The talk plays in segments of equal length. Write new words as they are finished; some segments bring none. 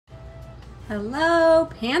Hello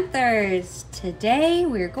Panthers! Today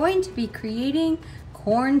we're going to be creating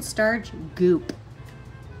cornstarch goop.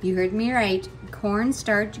 You heard me right,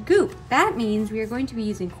 cornstarch goop. That means we are going to be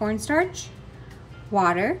using cornstarch,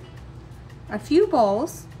 water, a few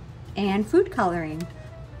bowls, and food coloring.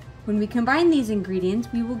 When we combine these ingredients,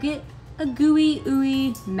 we will get a gooey,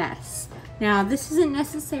 ooey mess. Now, this isn't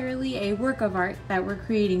necessarily a work of art that we're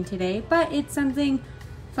creating today, but it's something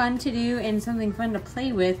fun to do and something fun to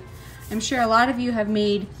play with. I'm sure a lot of you have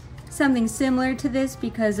made something similar to this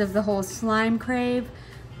because of the whole slime crave,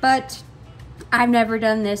 but I've never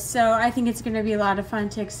done this, so I think it's gonna be a lot of fun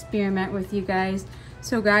to experiment with you guys.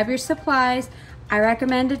 So grab your supplies. I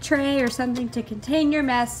recommend a tray or something to contain your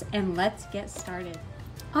mess, and let's get started.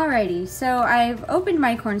 Alrighty, so I've opened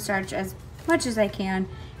my cornstarch as much as I can,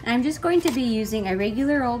 and I'm just going to be using a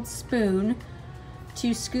regular old spoon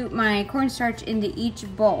to scoop my cornstarch into each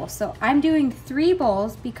bowl. So I'm doing 3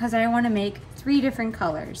 bowls because I want to make 3 different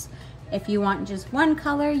colors. If you want just one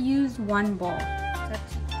color, use 1 bowl.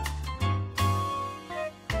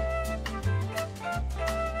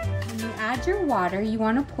 When you add your water, you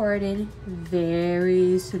want to pour it in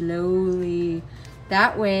very slowly.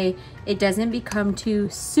 That way it doesn't become too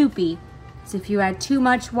soupy. So if you add too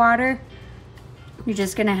much water, you're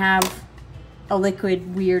just gonna have a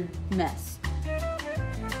liquid weird mess.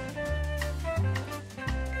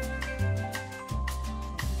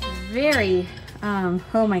 Very,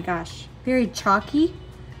 oh my gosh, very chalky.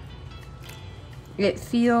 It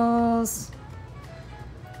feels,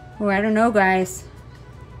 oh, I don't know guys.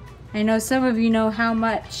 I know some of you know how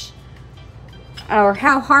much or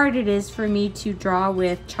how hard it is for me to draw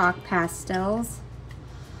with chalk pastels.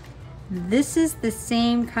 This is the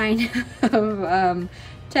same kind of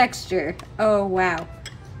texture. Oh wow.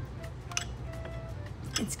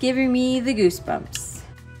 It's giving me the goosebumps.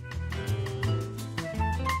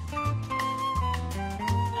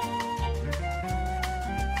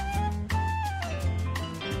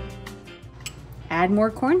 Add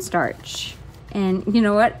more cornstarch. And you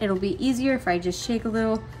know what? It'll be easier if I just shake a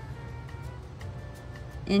little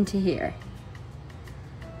into here.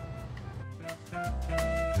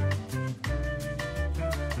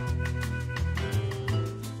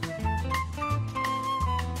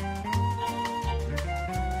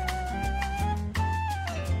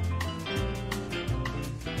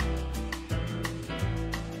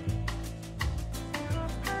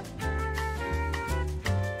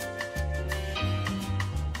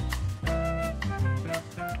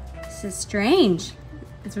 This is strange.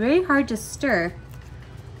 It's very hard to stir.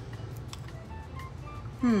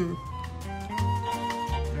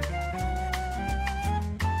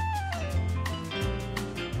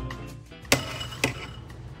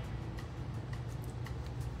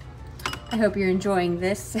 I hope you're enjoying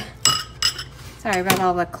this. Sorry about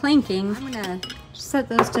all the clanking. I'm gonna set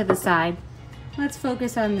those to the side. Let's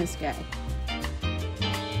focus on this guy.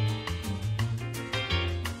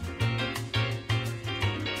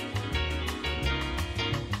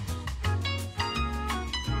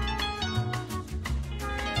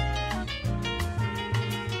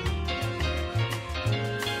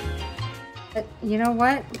 But you know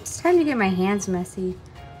what? It's time to get my hands messy.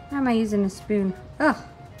 Why am I using a spoon? Ugh,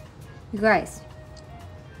 you guys,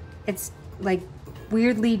 it's like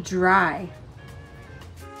weirdly dry.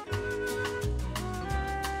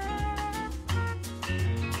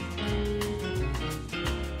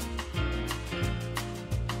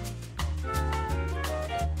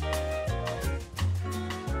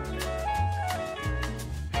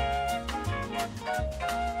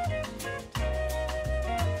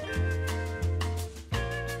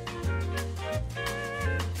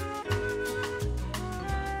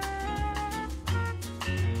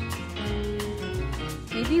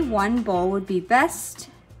 Maybe 1 bowl would be best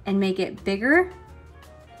and make it bigger,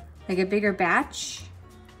 like a bigger batch.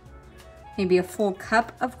 Maybe a full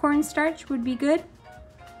cup of cornstarch would be good.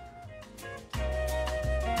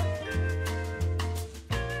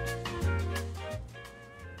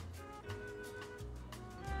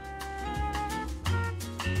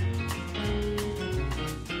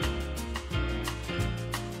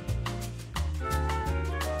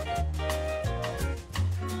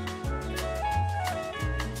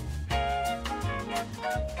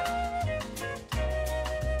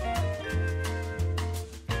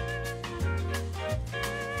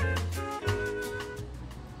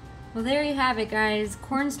 Well, there you have it, guys.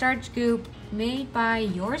 Cornstarch goop made by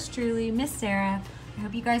yours truly, Miss Sarah. I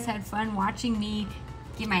hope you guys had fun watching me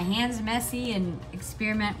get my hands messy and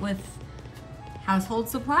experiment with household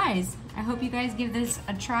supplies. I hope you guys give this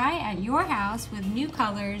a try at your house with new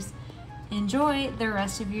colors. Enjoy the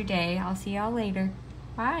rest of your day. I'll see y'all later.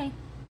 Bye.